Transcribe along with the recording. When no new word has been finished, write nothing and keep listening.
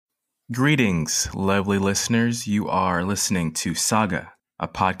Greetings, lovely listeners. You are listening to Saga, a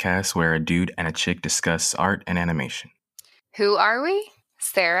podcast where a dude and a chick discuss art and animation. Who are we?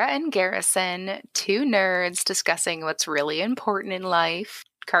 Sarah and Garrison, two nerds discussing what's really important in life,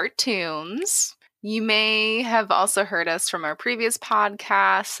 cartoons. You may have also heard us from our previous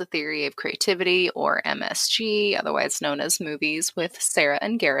podcast, The Theory of Creativity, or MSG, otherwise known as Movies with Sarah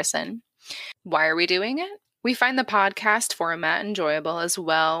and Garrison. Why are we doing it? We find the podcast format enjoyable, as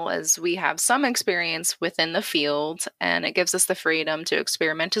well as we have some experience within the field, and it gives us the freedom to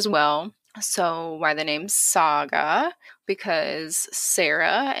experiment as well. So, why the name Saga? Because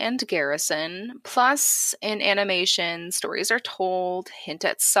Sarah and Garrison, plus in animation, stories are told, hint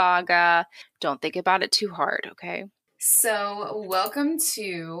at saga. Don't think about it too hard, okay? So, welcome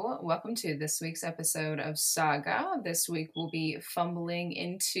to this week's episode of Saga. This week we'll be fumbling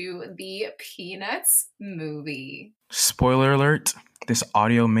into the Peanuts movie. Spoiler alert, this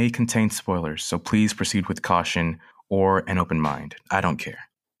audio may contain spoilers, so please proceed with caution or an open mind. I don't care.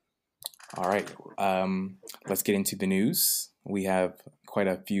 All right, let's get into the news. We have quite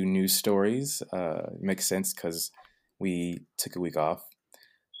a few news stories. It makes sense because we took a week off.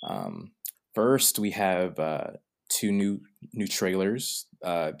 First, we have two new trailers.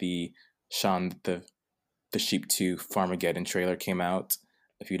 The Shaun the Sheep 2 Farmageddon trailer came out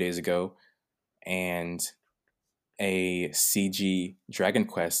a few days ago, and a CG Dragon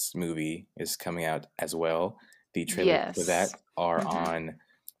Quest movie is coming out as well. The trailers for that are on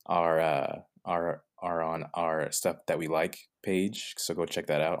our on our stuff that we like page, so go check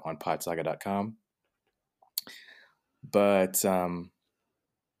that out on podsaga.com. But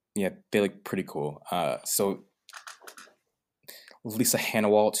yeah, they look pretty cool. So Lisa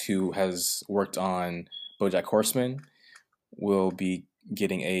Hanawalt, who has worked on BoJack Horseman, will be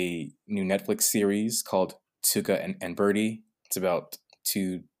getting a new Netflix series called Tuca and Birdie. It's about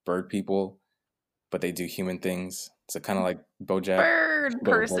two bird people, but they do human things. So kind of like BoJack. Bird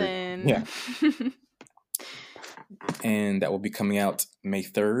person. Yeah. And that will be coming out May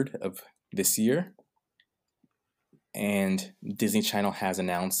 3rd of this year. And Disney Channel has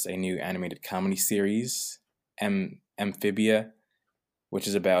announced a new animated comedy series, Amphibia, which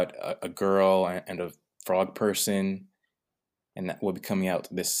is about a girl and a frog person, and that will be coming out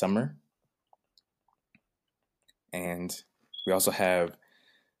this summer. And we also have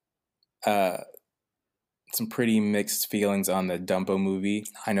some pretty mixed feelings on the Dumbo movie.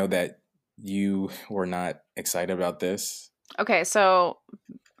 I know that you were not excited about this. Okay, so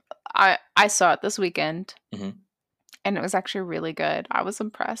I saw it this weekend, Mhm. and it was actually really good. I was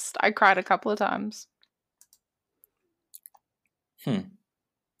impressed. I cried a couple of times.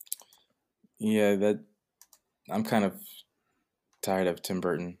 Yeah, that I'm kind of tired of Tim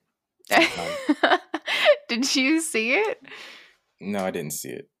Burton. Did you see it? No, I didn't see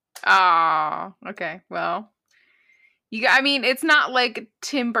it. Ah, okay. Well, I mean, it's not like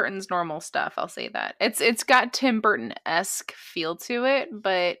Tim Burton's normal stuff. I'll say that it's got Tim Burton-esque feel to it,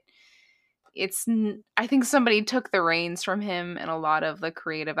 but I think somebody took the reins from him in a lot of the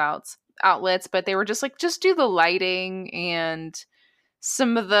creative outlets, but they were just like, just do the lighting and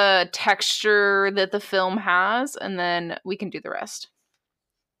some of the texture that the film has, and then we can do the rest.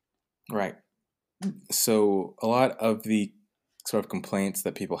 Right. So a lot of the sort of complaints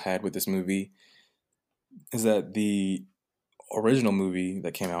that people had with this movie is that the original movie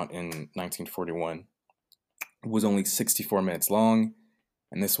that came out in 1941 was only 64 minutes long,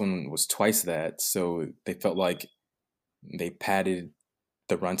 and this one was twice that. So they felt like they padded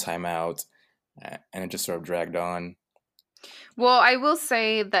the runtime out, and it just sort of dragged on. Well, I will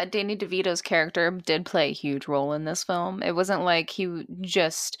say that Danny DeVito's character did play a huge role in this film. It wasn't like he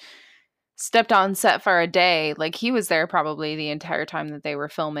just stepped on set for a day. Like, he was there probably the entire time that they were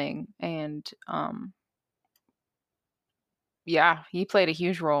filming, and yeah, he played a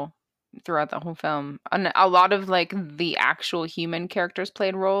huge role throughout the whole film. And a lot of like the actual human characters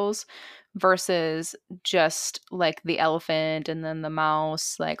played roles versus just like the elephant and then the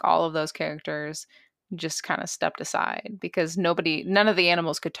mouse, like all of those characters just kind of stepped aside because none of the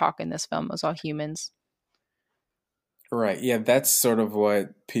animals could talk in this film. It was all humans. Right. Yeah, that's sort of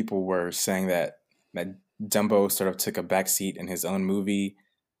what people were saying, that Dumbo sort of took a backseat in his own movie,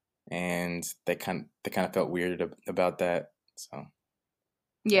 and they kind of felt weird about that. So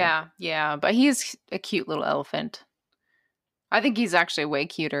yeah, but he's a cute little elephant. I think he's actually way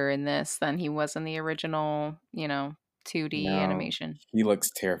cuter in this than he was in the original, 2D animation. He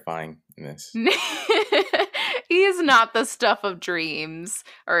looks terrifying in this. He is not the stuff of dreams,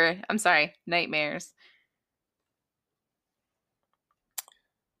 or I'm sorry, nightmares.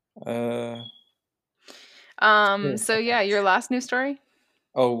 Sure. So yeah, your last news story?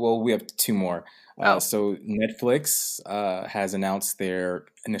 Oh, well, we have two more. Oh, So Netflix has announced their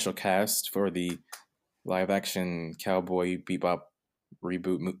initial cast for the live action Cowboy Bebop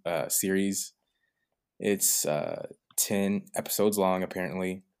reboot series. It's 10 episodes long,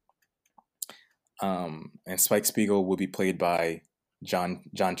 apparently. And Spike Spiegel will be played by John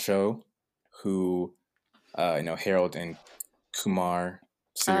Cho, who Harold and Kumar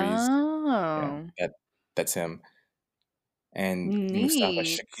series. Yeah, oh, that's him. And Mustafa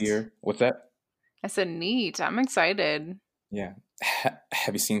neat. Shakir. What's that? I said neat. I'm excited. Yeah.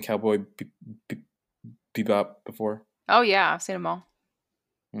 Have you seen Bebop before? Oh yeah, I've seen them all.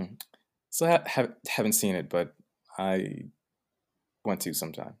 Hmm. So haven't seen it, but I want to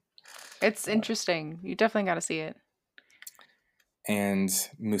sometime. It's Uh, interesting. You definitely got to see it. and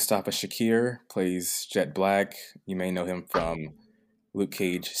Mustafa Shakir plays Jet Black. You may know him from Luke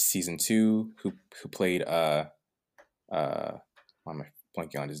Cage season 2, who played why am I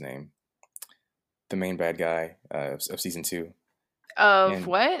blanking on his name? The main bad guy of season 2, Of and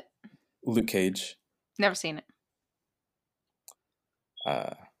what? Luke Cage. Never seen it.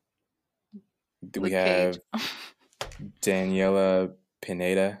 Uh, do we Luke Cage. have Daniela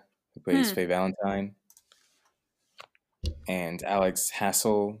Pineda, who plays Hmm. Faye Valentine, and Alex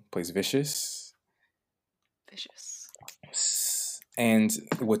Hassel plays Vicious. Vicious. And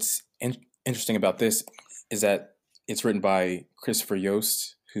what's interesting about this is that it's written by Christopher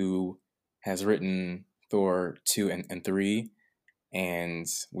Yost, who has written Thor 2 and 3. And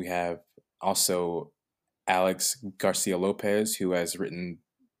we have also Alex Garcia Lopez, who has written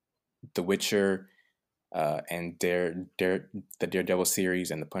The Witcher and the Daredevil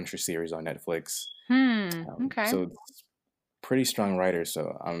series and the Punisher series on Netflix. Hmm. Okay. So pretty strong writers.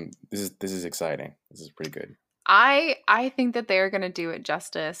 So this is exciting. This is pretty good. I think that they're gonna do it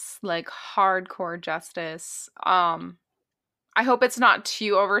justice, like hardcore justice. I hope it's not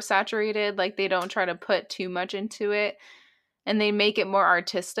too oversaturated, like they don't try to put too much into it and they make it more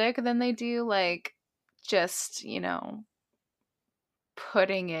artistic than they do like just,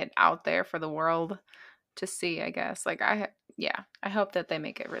 putting it out there for the world to see, I guess. Like yeah, I hope that they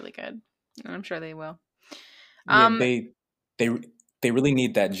make it really good. And I'm sure they will. Yeah, Um they they really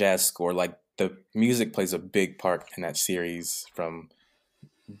need that jazz score. Like the music plays a big part in that series, from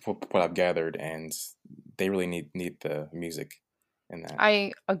what I've gathered, and they really need the music in that.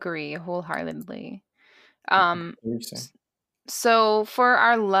 I agree wholeheartedly. What Um were you saying? So for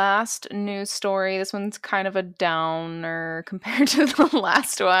our last news story, this one's kind of a downer compared to the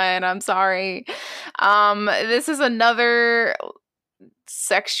last one. I'm sorry. This is another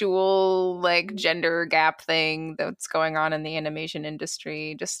sexual like gender gap thing that's going on in the animation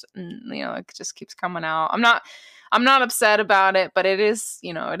industry. Just it just keeps coming out. I'm not upset about it, but it is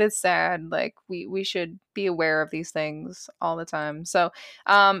sad. Like we should be aware of these things all the time. So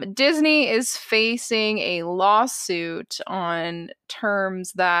Disney is facing a lawsuit on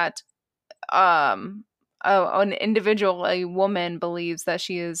terms that an individual, a woman, believes that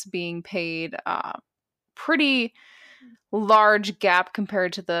she is being paid pretty large gap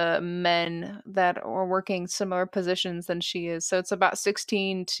compared to the men that are working similar positions than she is. So it's about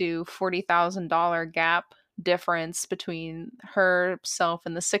 $16,000 to $40,000 gap difference between herself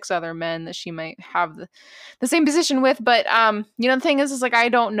and the six other men that she might have the same position with. But the thing is like I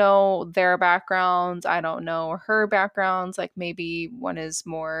don't know their backgrounds. I don't know her backgrounds. Like maybe one is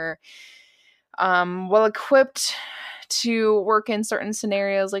more well equipped to work in certain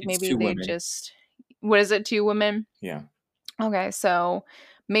scenarios. Like It's maybe two they women. just what is it, two women? Yeah. Okay, so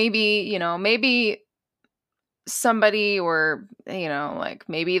maybe somebody or like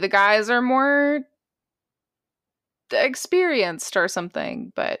maybe the guys are more experienced or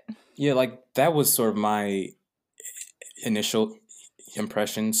something, but Yeah, like that was sort of my initial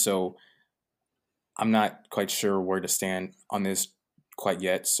impression. So I'm not quite sure where to stand on this quite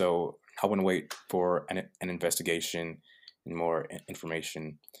yet. So I want to wait for an investigation and more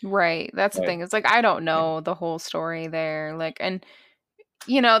information. right, that's the But thing. It's like I don't yeah, know the whole story there. Like and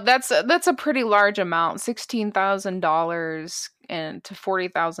that's a pretty large amount, $16,000 and to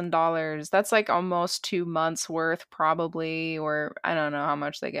 $40,000. That's like almost 2 months worth probably, or I don't know how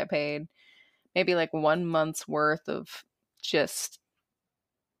much they get paid. Maybe like 1 month's worth of just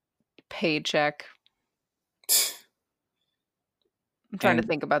paycheck. I'm trying to and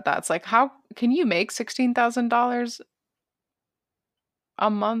think about that. It's like how can you make $16,000 a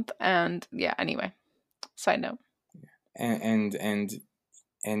month? And yeah, anyway, side note. and and and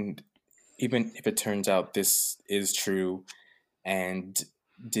and even if it turns out this is true and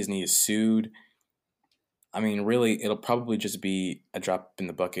Disney is sued, I mean, really, it'll probably just be a drop in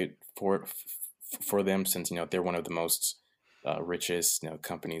the bucket for them, since they're one of the most richest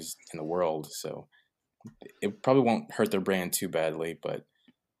companies in the world. So it probably won't hurt their brand too badly, but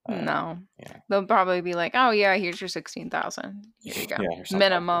No. yeah, They'll probably be like, "Oh yeah, here's your 16,000. Here you go." yeah, or something like that.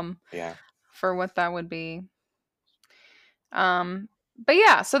 Minimum Yeah. for what that would be. But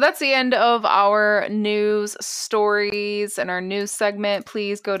yeah, so that's the end of our news stories and our news segment.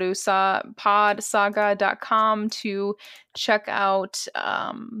 Please go to podsaga.com to check out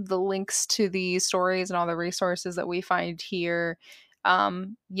the links to the stories and all the resources that we find here.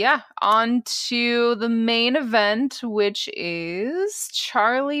 Yeah, on to the main event, which is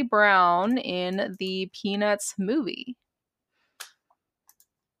Charlie Brown in the Peanuts movie.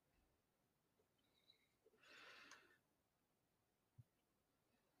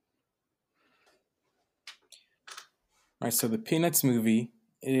 All right, so the Peanuts movie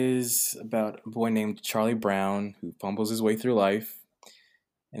is about a boy named Charlie Brown who fumbles his way through life,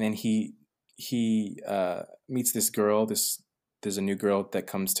 and then he meets this girl. There's a new girl that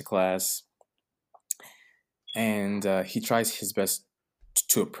comes to class, and he tries his best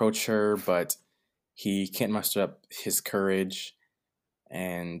to approach her, but he can't muster up his courage,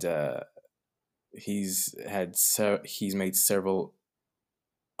 and he's made several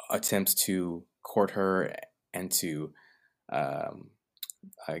attempts to court her and to um,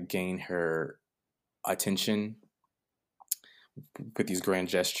 gain her attention with these grand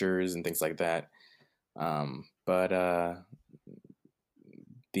gestures and things like that. But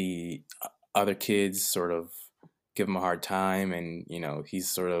the other kids sort of give him a hard time, and he's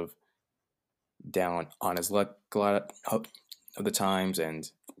sort of down on his luck a lot of the times,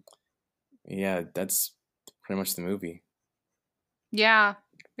 and yeah, that's pretty much the movie. Yeah.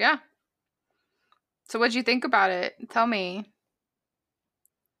 Yeah. So what'd you think about it? Tell me.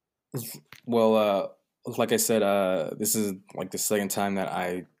 Well, like I said, this is like the second time that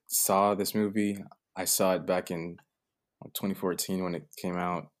I saw this movie. I saw it back in 2014 when it came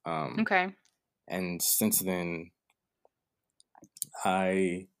out, Okay. and since then,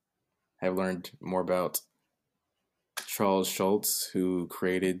 I have learned more about Charles Schultz, who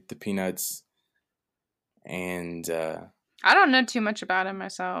created the Peanuts, and I don't know too much about him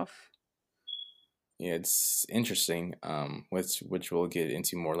myself. yeah, it's interesting, which we'll get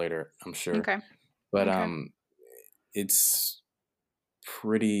into more later, I'm sure. Okay. But Okay. it's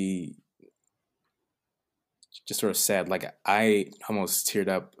pretty just sort of sad. Like I almost teared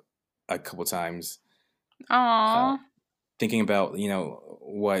up a couple times uh, Aw. thinking about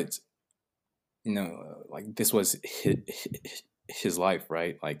what like this was his life,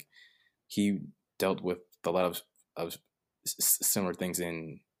 right? Like he dealt with a lot of similar things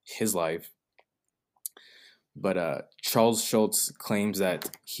in his life. But Charles Schultz claims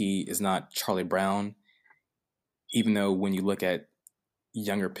that he is not Charlie Brown, even though when you look at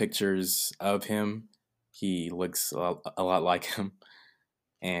younger pictures of him, he looks a lot like him.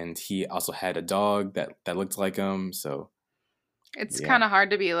 And he also had a dog that looked like him. So It's yeah, kind of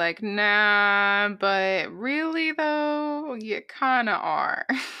hard to be like, nah, but really though, you kind of are.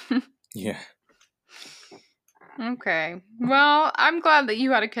 yeah. Okay. Well, I'm glad that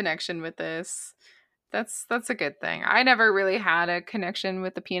you had a connection with this. That's a good thing. I never really had a connection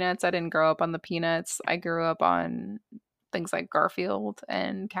with the Peanuts. I didn't grow up on the Peanuts. I grew up on things like Garfield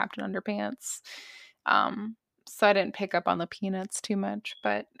and Captain Underpants. Um, so I didn't pick up on the Peanuts too much,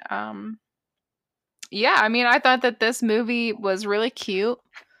 but yeah, I mean, I thought that this movie was really cute.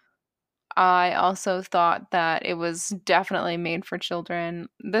 I also thought that it was definitely made for children.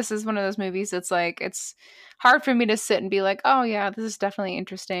 This is one of those movies that's like it's hard for me to sit and be like, "Oh yeah, this is definitely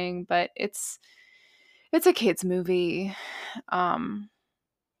interesting," but it's a kids movie. Um,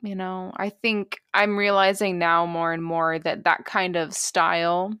 I think I'm realizing now more and more that that kind of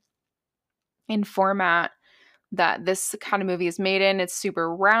style and format that this kind of movie is made in, it's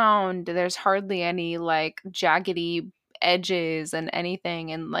super round. There's hardly any like jaggedy edges and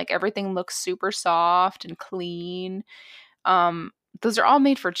anything, and like everything looks super soft and clean. Um those are all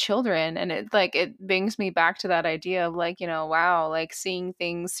made for children, and it brings me back to that idea of like, wow, like seeing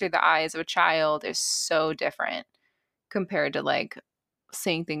things through the eyes of a child is so different compared to like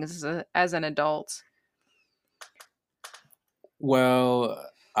seeing things as an adult. Well,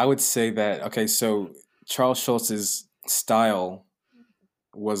 I would say that okay. So Charles Schultz's style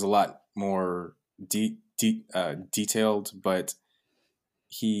was a lot more detailed, but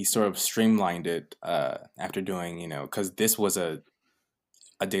he sort of streamlined it after doing because this was a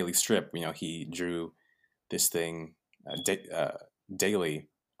daily strip. He drew this thing daily,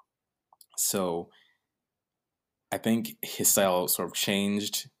 so I think his style sort of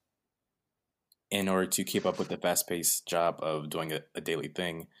changed in order to keep up with the fast paced job of doing a daily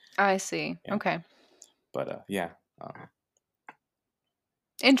thing. I see. Yeah, Okay. but yeah. Um,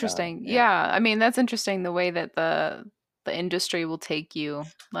 Interesting. Yeah. Yeah. I mean, that's interesting the way that the industry will take you.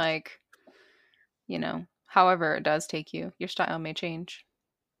 Like, however it does take you, your style may change.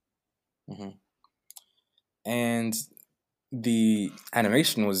 Hmm. And the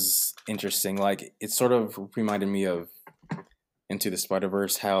animation was interesting. Like it sort of reminded me of Into the Spider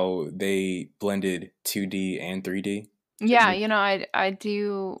Verse, how they blended 2D and 3D to Yeah, make. I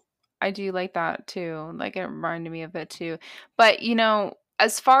do like that too. Like it reminded me of it too. But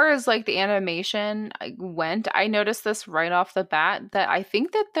as far as like the animation went, I noticed this right off the bat that I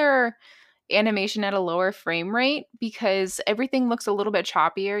think that their animation at a lower frame rate because everything looks a little bit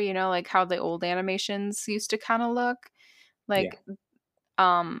choppier, like how the old animations used to kind of look. Yeah,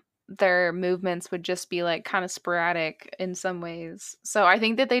 Like their movements would just be like kind of sporadic in some ways. So I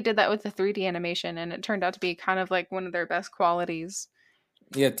think that they did that with the 3D animation and it turned out to be kind of like one of their best qualities.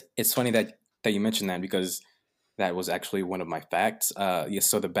 yeah. It's funny that you mentioned that because that was actually one of my facts. Yeah,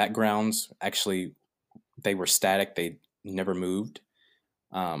 so the backgrounds actually they were static; they never moved,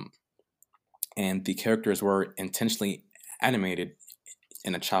 um, and the characters were intentionally animated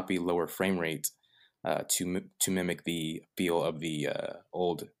in a choppy lower frame rate to mimic the feel of the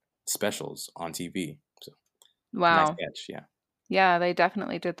old specials on TV. So nice Wow. catch, yeah. Yeah, they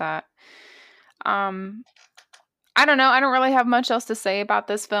definitely did that. Um I don't know. I don't really have much else to say about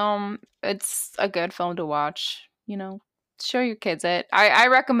this film. It's a good film to watch, Show your kids it. I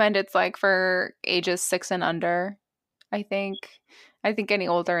recommend it's like for ages 6 and under, I think. I think any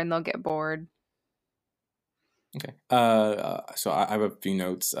older and they'll get bored. Okay. So I have a few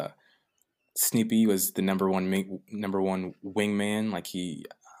notes. Snoopy was the number one wingman.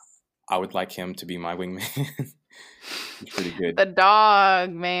 I would like him to be my wingman. He's pretty good. The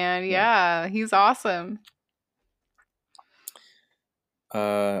dog, man. Yeah. Yeah, he's awesome.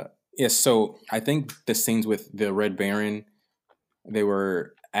 Uh, yeah. So I think the scenes with the Red Baron they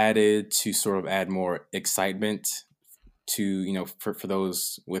were added to sort of add more excitement to for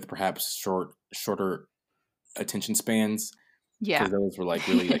those with perhaps shorter attention spans Yeah. because those were like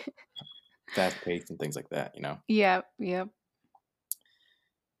really like fast paced and things like that. Yep, yep.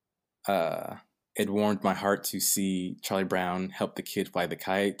 Uh, it warmed my heart to see Charlie Brown help the kid fly the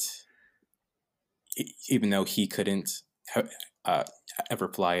kite, even though he couldn't uh, ever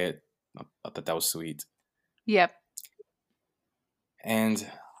fly it. I thought that was sweet, Yep. and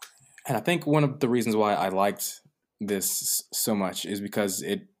I think one of the reasons why I liked this so much is because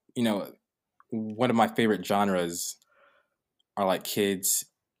one of my favorite genres are like kids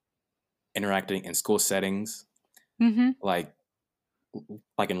interacting in school settings, Mhm. like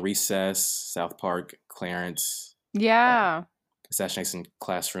in Recess, South Park, Clarence, uh, Yeah. Assassination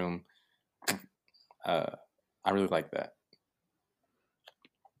Classroom. Uh, I really like that.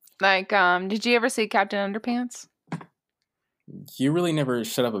 Like did you ever see Captain Underpants? You really never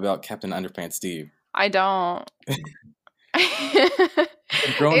shut up about Captain Underpants, do you? I don't. A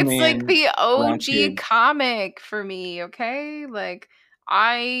grown It's like man the around OG kids. comic for me, okay? Like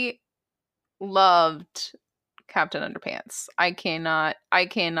I loved Captain Underpants. I cannot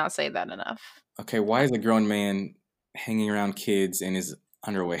say that enough. Okay, why is a grown man hanging around kids in his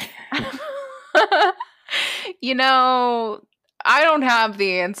underwear? You know, I don't have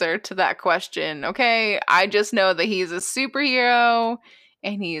the answer to that question, okay? I just know that he's a superhero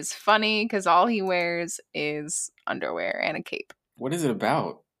and he's funny because all he wears is underwear and a cape. What is it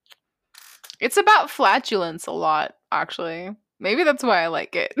about? It's about flatulence a lot, actually. Maybe that's why I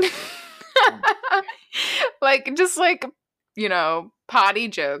like it. Like, just like, potty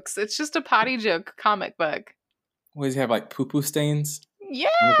jokes. It's just a potty joke comic book. What does he have like poo poo stains on his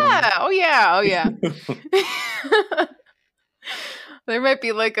underwear? Yeah. Oh, yeah. Oh, yeah. There might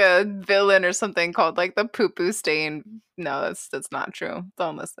be like a villain or something called like the poo poo stain. No, that's not true.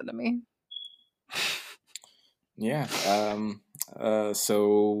 Don't listen to me. Yeah.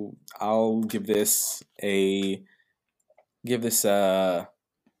 So I'll give this give it a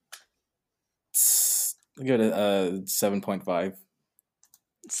 7.5.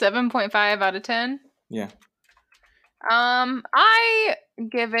 7.5 out of 10. Yeah. I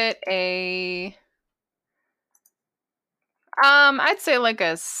give it a I'd say like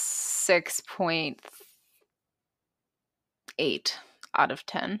a 6.8 out of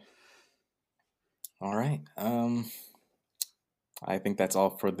 10. All right. I think that's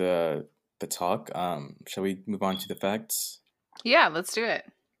all for the talk. Shall we move on to the facts? Yeah, let's do it.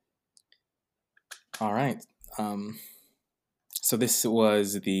 All right. So this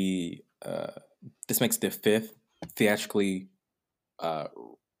makes the fifth theatrically uh,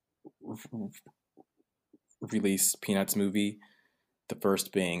 released Peanuts movie. The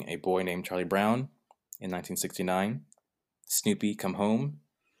first being A Boy Named Charlie Brown in 1969, Snoopy Come Home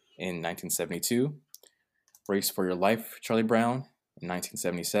in 1972, Race for Your Life, Charlie Brown in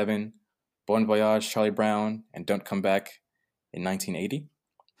 1977, Bon Voyage, Charlie Brown, and Don't Come Back in 1980.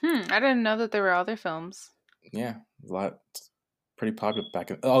 I didn't know that there were other films. Yeah, a lot, pretty popular back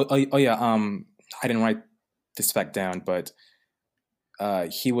in. Yeah. I didn't write this fact down, but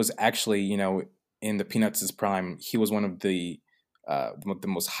he was actually, in the Peanuts' prime, he was one of the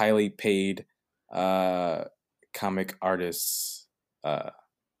most highly paid comic artists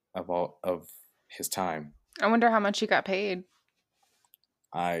of his time. I wonder how much he got paid.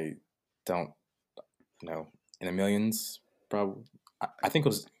 I don't know. In the millions, probably. I think it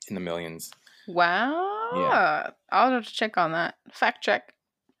was in the millions. Wow. Yeah. I'll have to check on that. Fact check.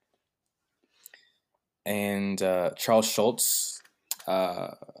 And Charles Schultz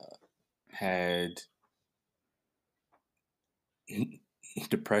had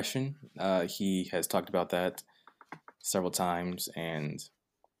depression. He has talked about that several times, and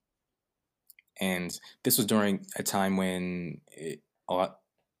this was during a time when it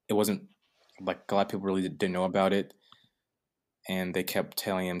wasn't like a lot of people really didn't know about it, and they kept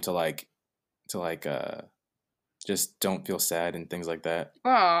telling him to just don't feel sad and things like that.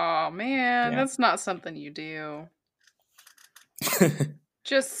 Oh man, Yeah. that's not something you do.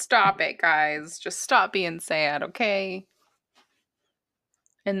 Just stop it, guys. Just stop being sad, okay?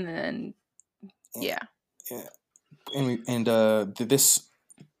 And then, yeah. And the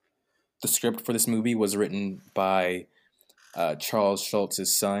script for this movie was written by Charles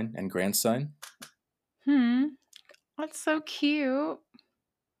Schultz's son and grandson. That's so cute.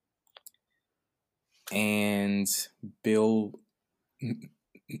 And Bill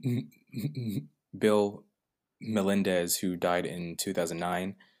Melendez, who died in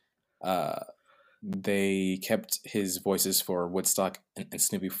 2009, they kept his voices for Woodstock and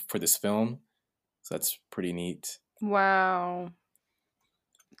Snoopy for this film, so that's pretty neat. Wow.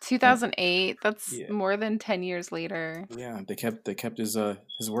 2008. That's Yeah. more than 10 years later. Yeah, they kept his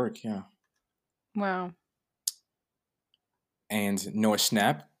work. Yeah. Wow. And Noah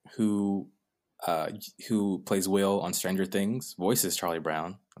Schnapp, who plays Will on Stranger Things, voices Charlie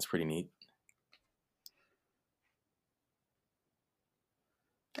Brown. That's pretty neat.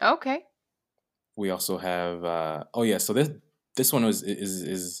 Okay. We also have so this one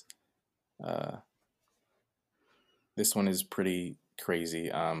this one is pretty crazy.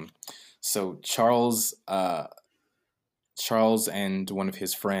 So Charles and one of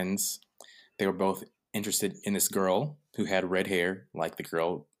his friends, they were both interested in this girl who had red hair like the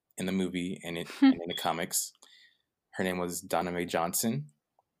girl in the movie and in the comics. Her name was Donna Mae Johnson.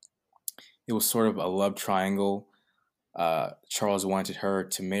 It was sort of a love triangle. Charles wanted her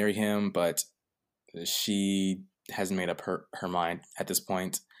to marry him, but she hasn't made up her mind at this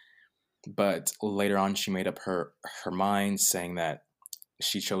point. But later on, she made up her mind, saying that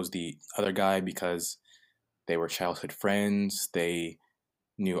she chose the other guy because they were childhood friends. They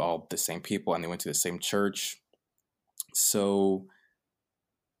knew all the same people and they went to the same church. So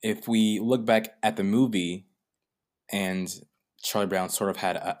if we look back at the movie and Charlie Brown sort of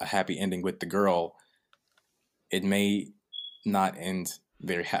had a happy ending with the girl, it may not end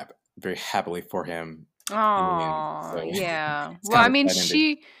very happily for him. Oh, so yeah. Well, I mean,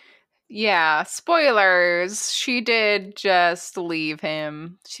 spoilers. She did just leave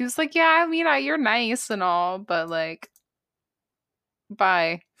him. She was like, yeah, I mean, you're nice and all, but like,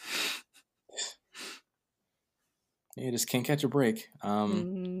 bye. You just can't catch a break.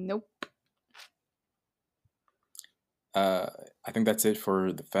 Nope. I think that's it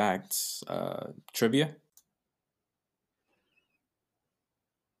for the facts. Trivia?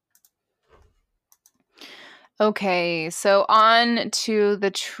 Okay, so on to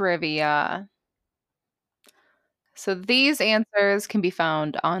the trivia. So these answers can be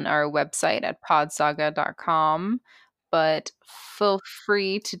found on our website at podsaga.com, but feel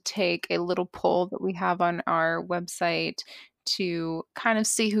free to take a little poll that we have on our website to kind of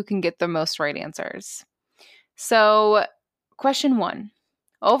see who can get the most right answers. So, question 1.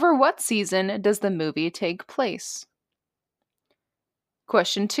 Over what season does the movie take place?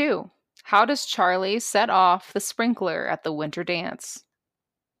 Question 2. How does Charlie set off the sprinkler at the winter dance?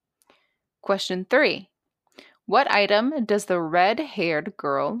 Question 3. What item does the red-haired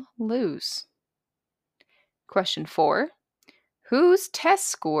girl lose? Question 4. Whose test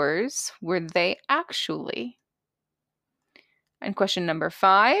scores were they actually? And question number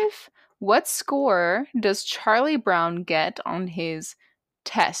 5. What score does Charlie Brown get on his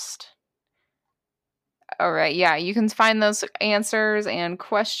test? All right, yeah, you can find those answers and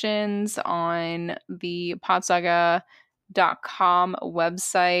questions on the podsaga.com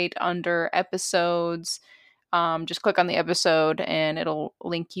website under episodes. just click on the episode and it'll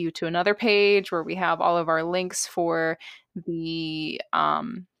link you to another page where we have all of our links for the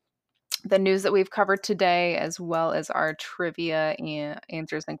news that we've covered today, as well as our trivia and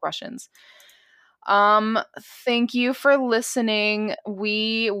answers and questions. Thank you for listening.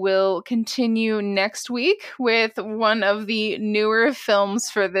 We will continue next week with one of the newer films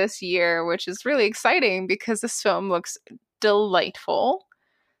for this year, which is really exciting because this film looks delightful.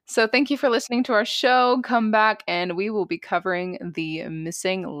 So thank you for listening to our show. Come back and we will be covering The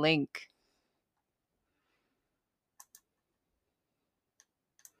Missing Link.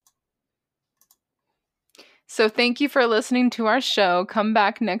 So thank you for listening to our show. Come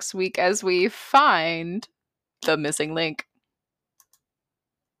back next week as we find the missing link.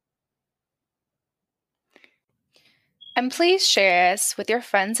 And please share us with your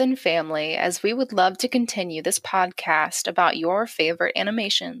friends and family, as we would love to continue this podcast about your favorite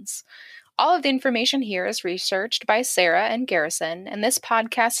animations. All of the information here is researched by Sarah and Garrison, and this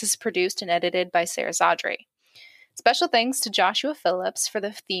podcast is produced and edited by Sarah Zadri. Special thanks to Joshua Phillips for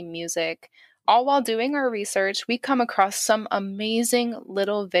the theme music. All while doing our research, we come across some amazing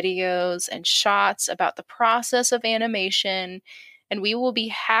little videos and shots about the process of animation, and we will be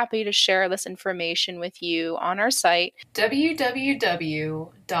happy to share this information with you on our site,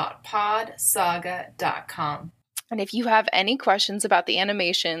 www.podsaga.com. And if you have any questions about the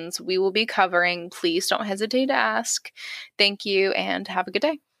animations we will be covering, please don't hesitate to ask. Thank you and have a good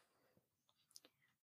day.